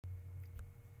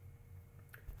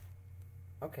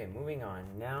Okay, moving on.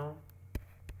 Now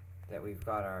that we've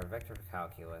got our vector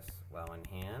calculus well in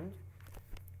hand,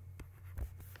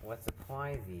 let's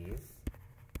apply these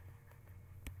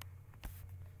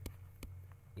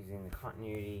using the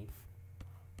continuity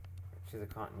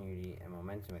and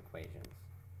momentum equations,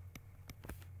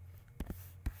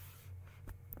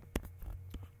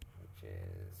 which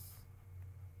is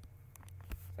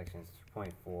sections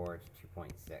 2.4 to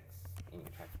 2.6 in your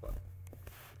textbook.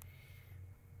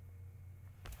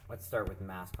 Let's start with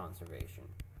mass conservation,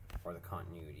 or the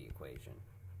continuity equation.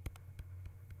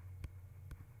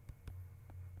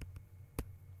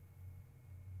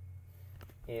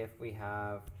 If we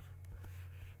have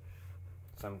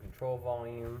some control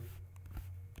volume,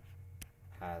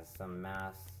 has some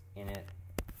mass in it,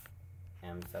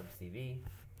 m sub cv,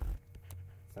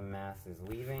 some mass is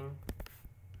leaving,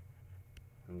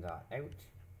 m dot out,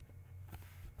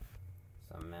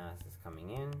 some mass is coming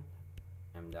in,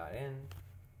 m dot in,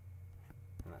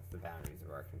 and that's the boundaries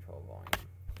of our control volume.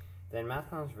 Then mass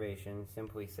conservation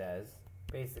simply says,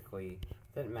 basically,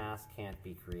 that mass can't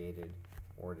be created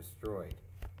or destroyed.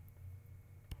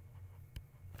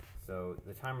 So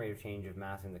the time rate of change of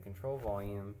mass in the control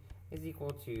volume is equal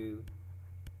to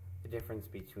the difference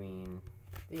between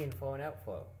the inflow and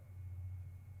outflow.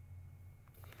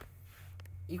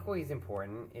 Equally as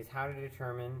important is how to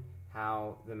determine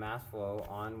how the mass flow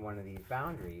on one of these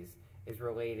boundaries is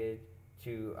related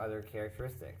to other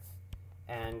characteristics.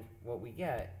 And what we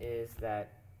get is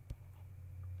that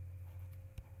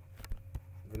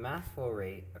the mass flow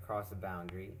rate across a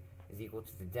boundary is equal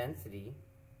to the density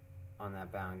on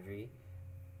that boundary,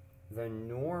 the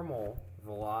normal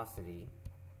velocity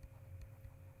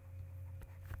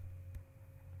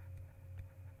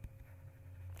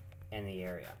and the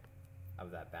area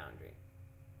of that boundary.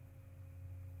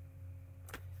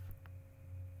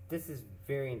 This is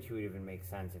very intuitive and makes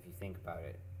sense if you think about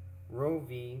it. Rho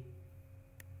v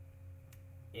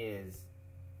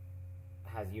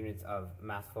has units of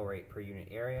mass flow rate per unit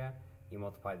area. You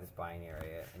multiply this by an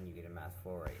area and you get a mass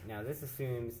flow rate. Now this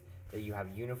assumes that you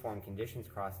have uniform conditions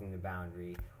crossing the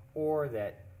boundary, or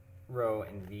that rho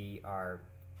and v are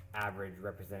average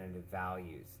representative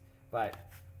values. But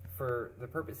for the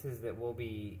purposes that we'll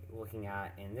be looking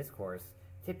at in this course,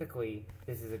 typically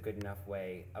this is a good enough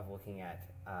way of looking at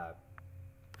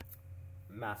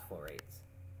mass flow rates.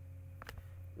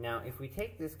 Now if we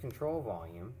take this control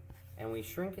volume and we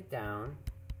shrink it down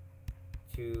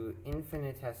to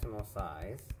infinitesimal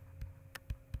size,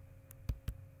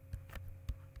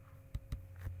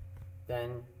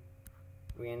 then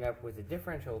we end up with a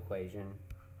differential equation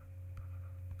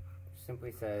which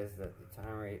simply says that the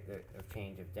time rate of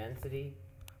change of density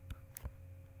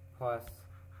plus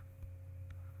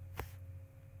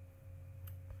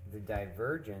the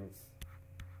divergence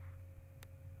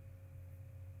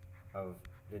of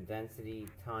the density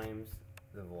times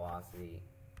the velocity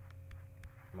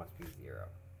must be 0.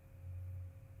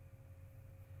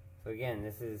 So again,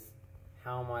 this is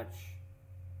how much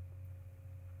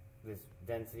this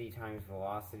density times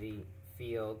velocity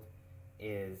field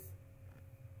is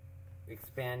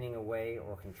expanding away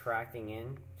or contracting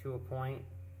in to a point,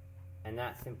 and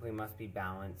that simply must be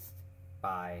balanced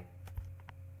by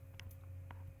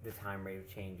the time rate of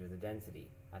change of the density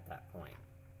at that point.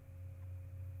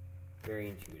 Very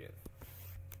intuitive.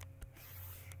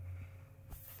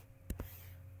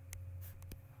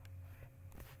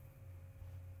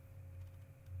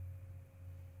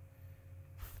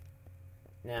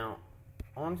 Now,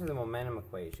 on to the momentum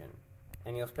equation,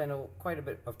 and you'll spend quite a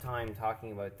bit of time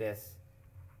talking about this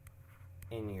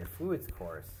in your fluids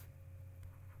course,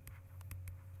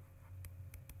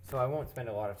 so I won't spend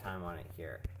a lot of time on it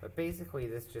here. But basically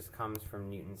this just comes from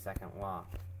Newton's second law.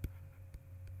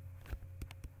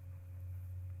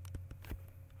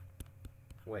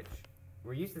 Which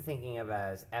we're used to thinking of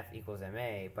as F equals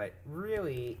ma, but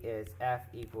really it's F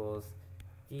equals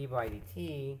d by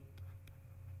dt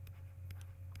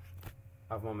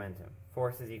of momentum.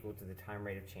 Force is equal to the time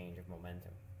rate of change of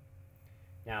momentum.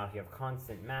 Now if you have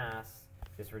constant mass,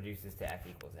 this reduces to F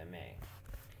equals ma.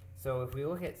 So if we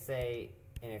look at, say,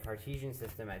 in a Cartesian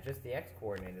system at just the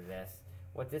x-coordinate of this,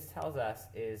 what this tells us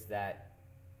is that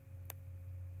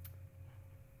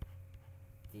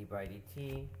d by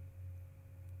dt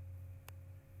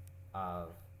of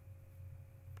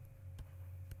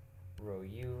rho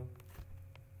u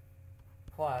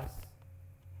plus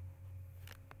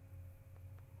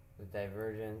the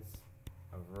divergence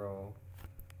of rho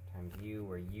times u,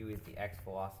 where u is the x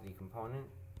velocity component,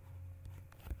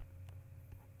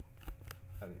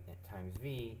 of times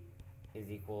v, is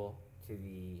equal to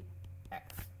the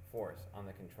x force on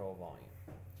the control volume.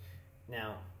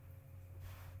 Now,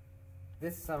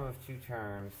 this sum of two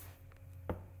terms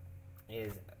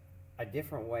is a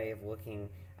different way of looking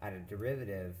at a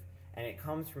derivative, and it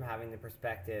comes from having the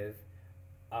perspective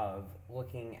of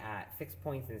looking at fixed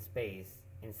points in space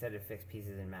instead of fixed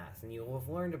pieces in mass. And you'll have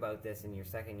learned about this in your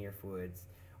second year fluids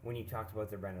when you talked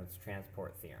about the Reynolds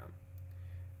transport theorem.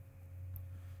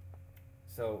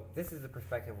 So this is the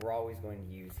perspective we're always going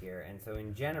to use here, and so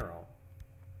in general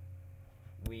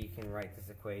we can write this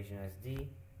equation as d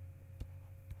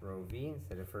rho v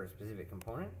instead of for a specific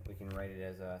component. We can write it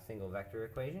as a single vector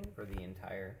equation for the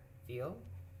entire field.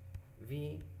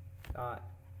 V dot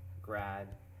grad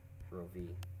rho v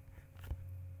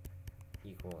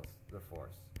equals the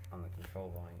force on the control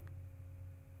volume.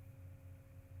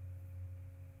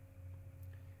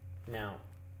 Now,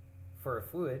 for a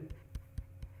fluid,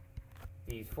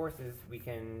 these forces we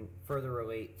can further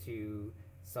relate to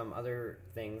some other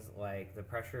things like the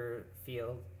pressure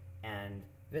field and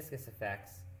viscous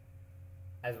effects,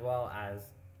 as well as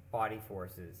body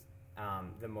forces.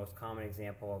 The most common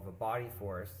example of a body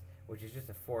force, which is just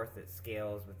a force that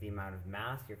scales with the amount of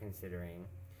mass you're considering,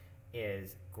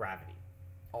 is gravity.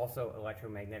 Also,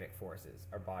 electromagnetic forces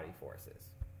are body forces.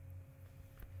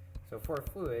 So for a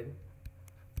fluid,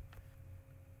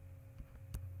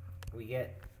 we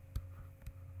get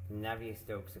the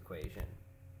Navier-Stokes equation,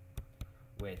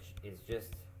 which is just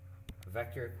a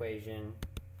vector equation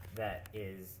that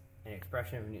is an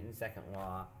expression of Newton's second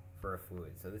law for a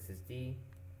fluid. So this is d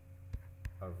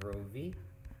of rho v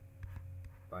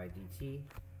by dt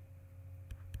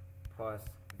plus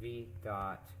v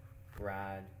dot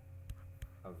grad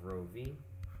of rho v,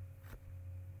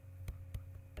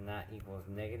 and that equals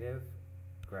negative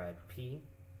grad p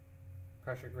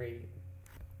pressure gradient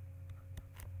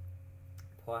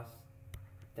plus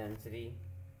density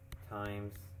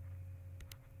times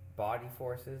body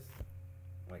forces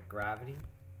like gravity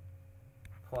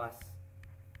plus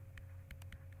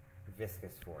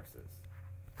viscous forces.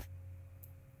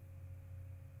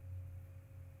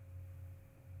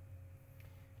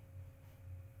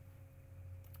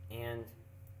 And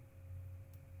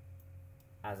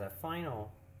as a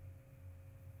final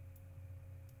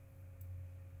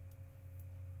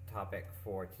topic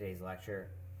for today's lecture,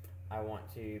 I want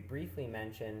to briefly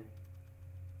mention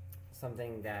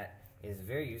something that is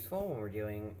very useful when we're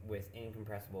dealing with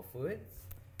incompressible fluids,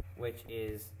 which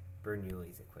is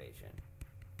Bernoulli's equation.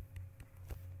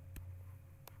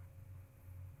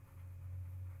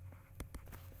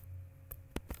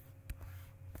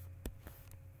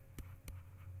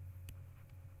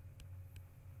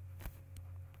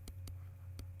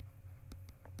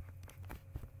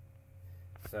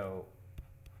 So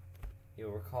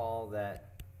you'll recall that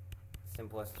the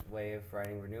simplest way of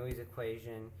writing Bernoulli's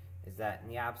equation is that in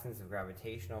the absence of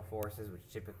gravitational forces, which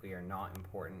typically are not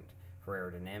important for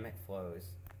aerodynamic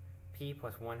flows, p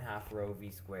plus 1/2 rho v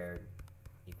squared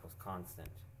equals constant.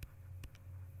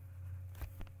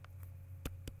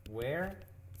 Where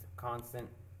is a constant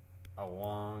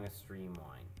along a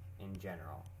streamline in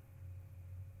general?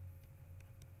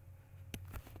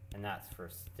 And that's for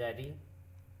steady,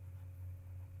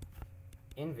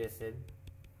 inviscid,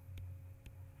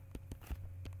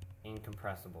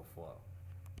 incompressible flow.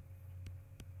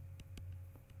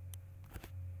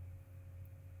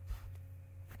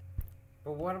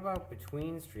 But what about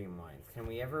between streamlines? Can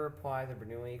we ever apply the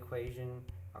Bernoulli equation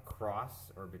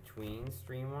across or between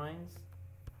streamlines?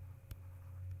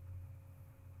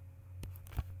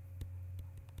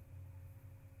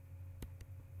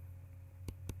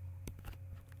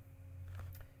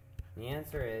 The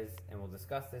answer is, and we'll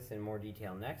discuss this in more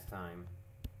detail next time,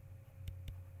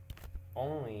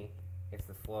 only if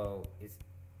the flow is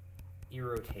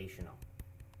irrotational.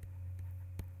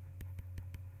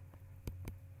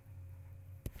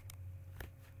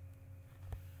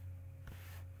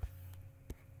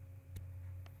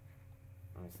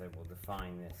 Like I said, we'll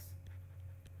define this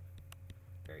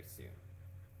very soon.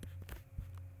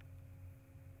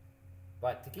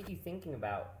 But to get you thinking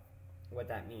about what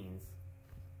that means,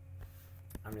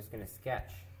 I'm just going to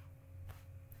sketch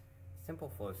a simple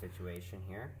flow situation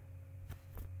here.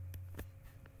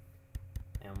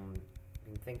 And we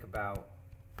can think about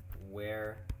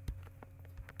where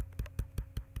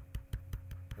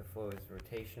the flow is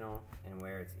rotational and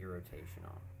where it's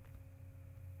irrotational.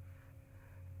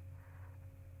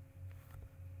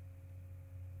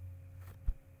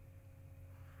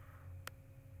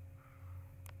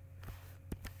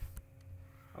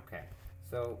 Okay,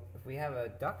 so if we have a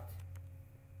duct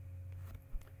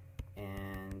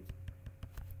and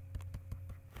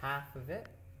half of it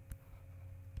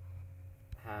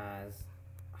has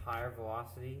higher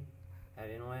velocity at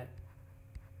inlet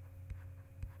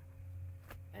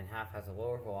and half has a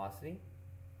lower velocity.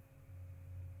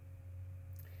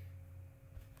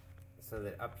 So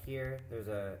that up here there's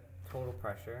a total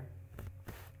pressure,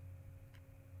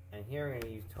 and here we're going to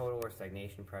use total or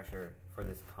stagnation pressure for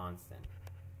this constant.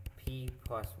 P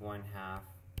plus 1/2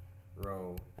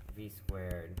 rho V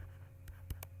squared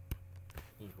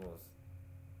equals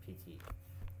PT.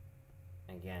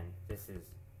 Again, this is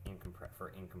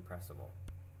for incompressible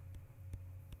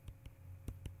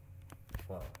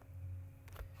flow.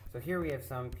 So here we have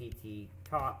some PT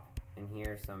top, and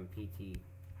here some PT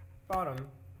bottom.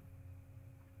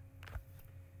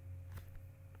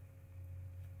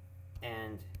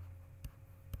 And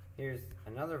here's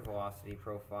another velocity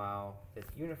profile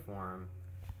that's uniform,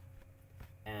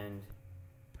 and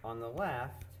on the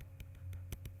left,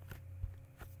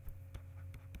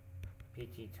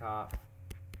 PT top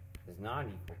does not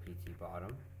equal PT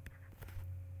bottom,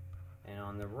 and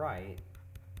on the right,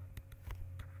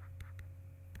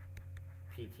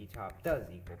 PT top does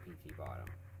equal PT bottom.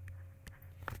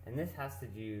 And this has to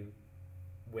do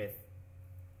with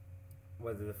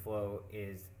whether the flow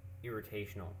is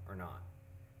irrotational or not.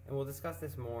 And we'll discuss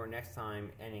this more next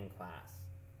time and in class.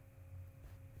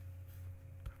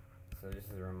 So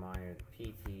just as a reminder, the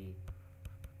PT,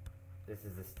 this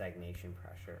is the stagnation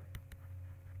pressure.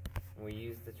 And we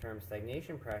use the term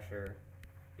stagnation pressure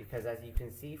because, as you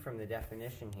can see from the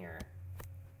definition here,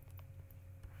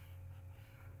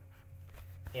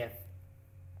 if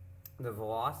the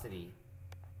velocity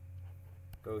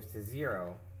goes to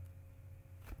 0,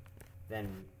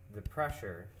 then the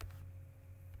pressure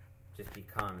just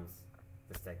becomes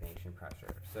the stagnation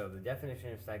pressure. So the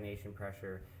definition of stagnation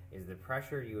pressure is the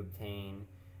pressure you obtain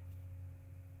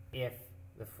if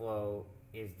the flow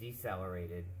is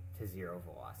decelerated to 0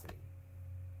 velocity.